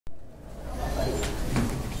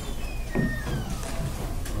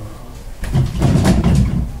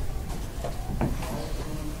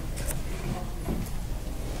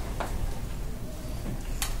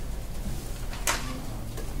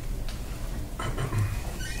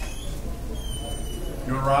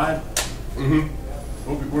a ride?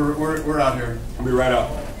 Mm-hmm. We're out here. We'll be right out.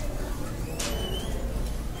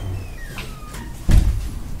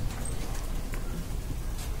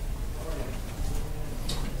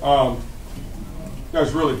 I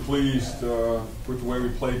was really pleased with the way we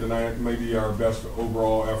played tonight. Maybe our best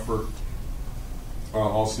overall effort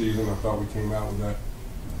all season. I thought we came out with that,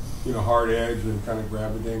 hard edge and kind of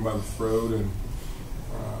grabbed the game by the throat and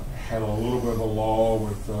had a little bit of a lull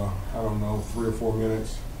with, 3 or 4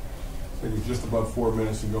 minutes. I think it was just above 4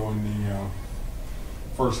 minutes to go in the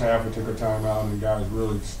first half. We took a timeout and the guys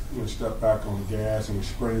really stepped back on the gas and we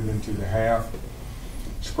sprinted into the half.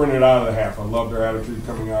 Sprinted out of the half. I loved their attitude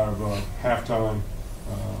coming out of halftime.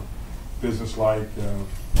 Business-like,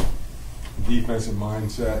 defensive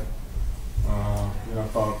mindset. I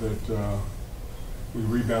thought that we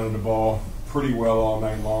rebounded the ball pretty well all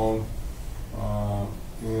night long.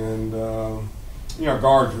 Our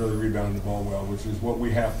guards really rebounded the ball well, which is what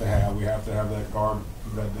we have to have. We have to have that guard,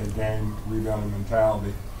 that game rebounding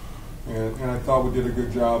mentality. And I thought we did a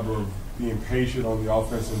good job of being patient on the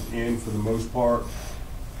offensive end for the most part,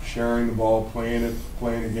 sharing the ball, playing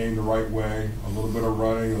the game the right way, a little bit of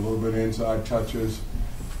running, a little bit of inside touches,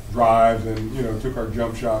 drives, and took our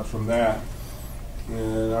jump shots from that.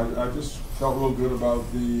 And I just felt real good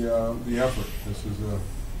about the effort. This is a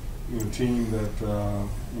team that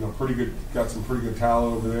pretty good, got some pretty good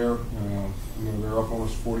talent over there. They're up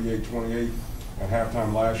almost 48-28 at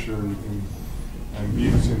halftime last year and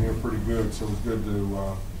beat us in here pretty good. So it was good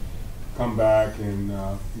to come back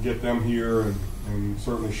and get them here and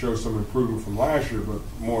certainly show some improvement from last year, but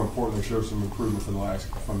more importantly, show some improvement from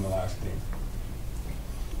the last game.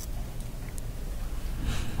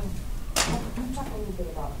 Can you talk a little bit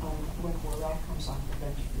about when Morrell comes off the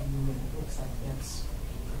bench for you, and it looks like that's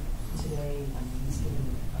today. He's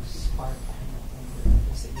giving a spark and I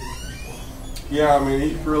guess that you're looking for. Yeah,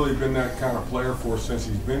 he's really been that kind of player for us since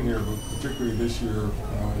he's been here, but particularly this year,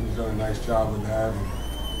 he's done a nice job with that.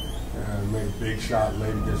 And made a big shot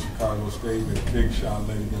late against Chicago State, made a big shot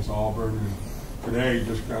late against Auburn, and today he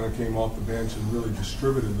just kind of came off the bench and really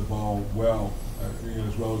distributed the ball well,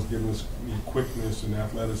 as well as giving us quickness and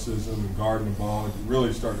athleticism and guarding the ball. He's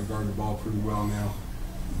really starting to guard the ball pretty well now.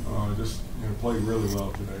 Played really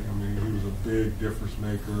well today. He was a big difference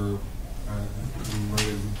maker.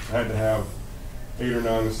 Had to have 8 or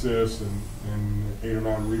 9 assists and 8 or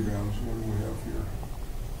 9 rebounds. What do we have here?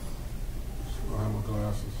 I have my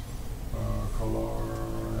glasses.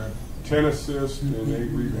 Collar had 10 assists and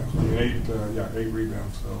 8 rebounds. 8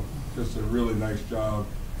 rebounds. So just a really nice job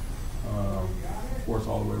for us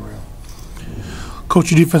all the way around.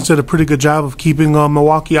 Coach, your defense did a pretty good job of keeping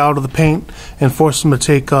Milwaukee out of the paint and forced them to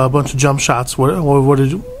take a bunch of jump shots.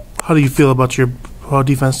 How do you feel about your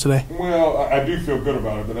defense today? Well, I do feel good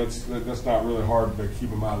about it, but that's not really hard to keep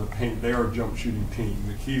them out of the paint. They are a jump shooting team.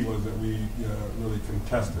 The key was that we really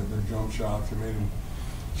contested their jump shots and made them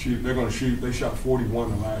shoot. They're going to shoot. They shot 41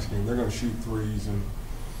 in the last game. They're going to shoot threes, and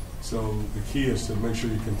so the key is to make sure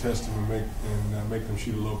you contest them and make them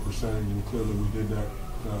shoot a low percentage. And clearly, we did that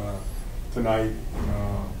tonight.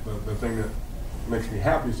 The thing that makes me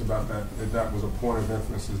happiest about that was a point of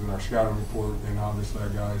emphasis in our scouting report, and obviously our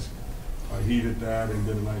guys heeded that and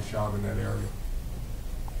did a nice job in that area.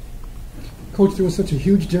 Coach, there was such a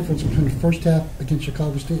huge difference between the first half against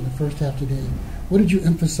Chicago State and the first half today. What did you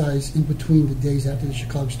emphasize in between the days after the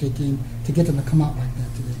Chicago State game to get them to come out like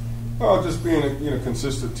that today? Well, just being a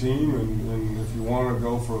consistent team, and if you want to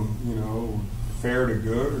go from fair to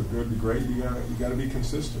good or good to great, you got to be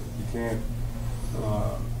consistent. You can't.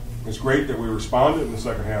 It's great that we responded in the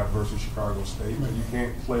second half versus Chicago State, but you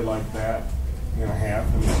can't play like that in a half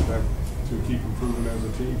and expect to keep improving as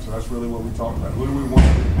a team. So that's really what we talked about. Who do we want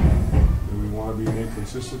to be? Do we want to be an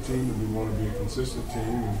inconsistent team? Do we want to be a consistent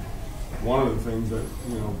team? And one of the things that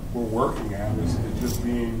we're working at is just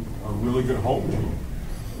being a really good home team.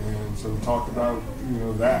 And so we talked about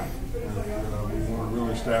that. And, we want to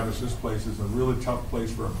really establish this place as a really tough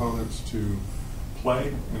place for opponents to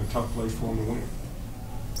play and a tough place for them to win.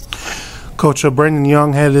 Coach, Brandon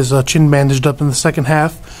Young had his chin bandaged up in the second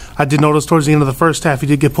half. I did notice towards the end of the first half he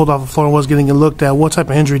did get pulled off the floor and was getting looked at. What type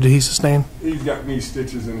of injury did he sustain? He's got knee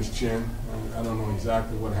stitches in his chin. I don't know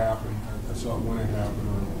exactly what happened. I saw it when it happened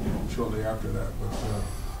or shortly after that. But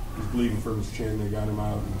he's bleeding from his chin. They got him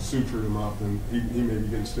out and sutured him up, and he may be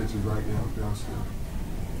getting stitches right now, to be honest with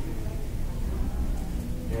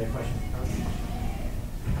you. Any questions?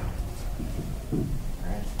 All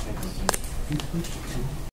right. Thank you.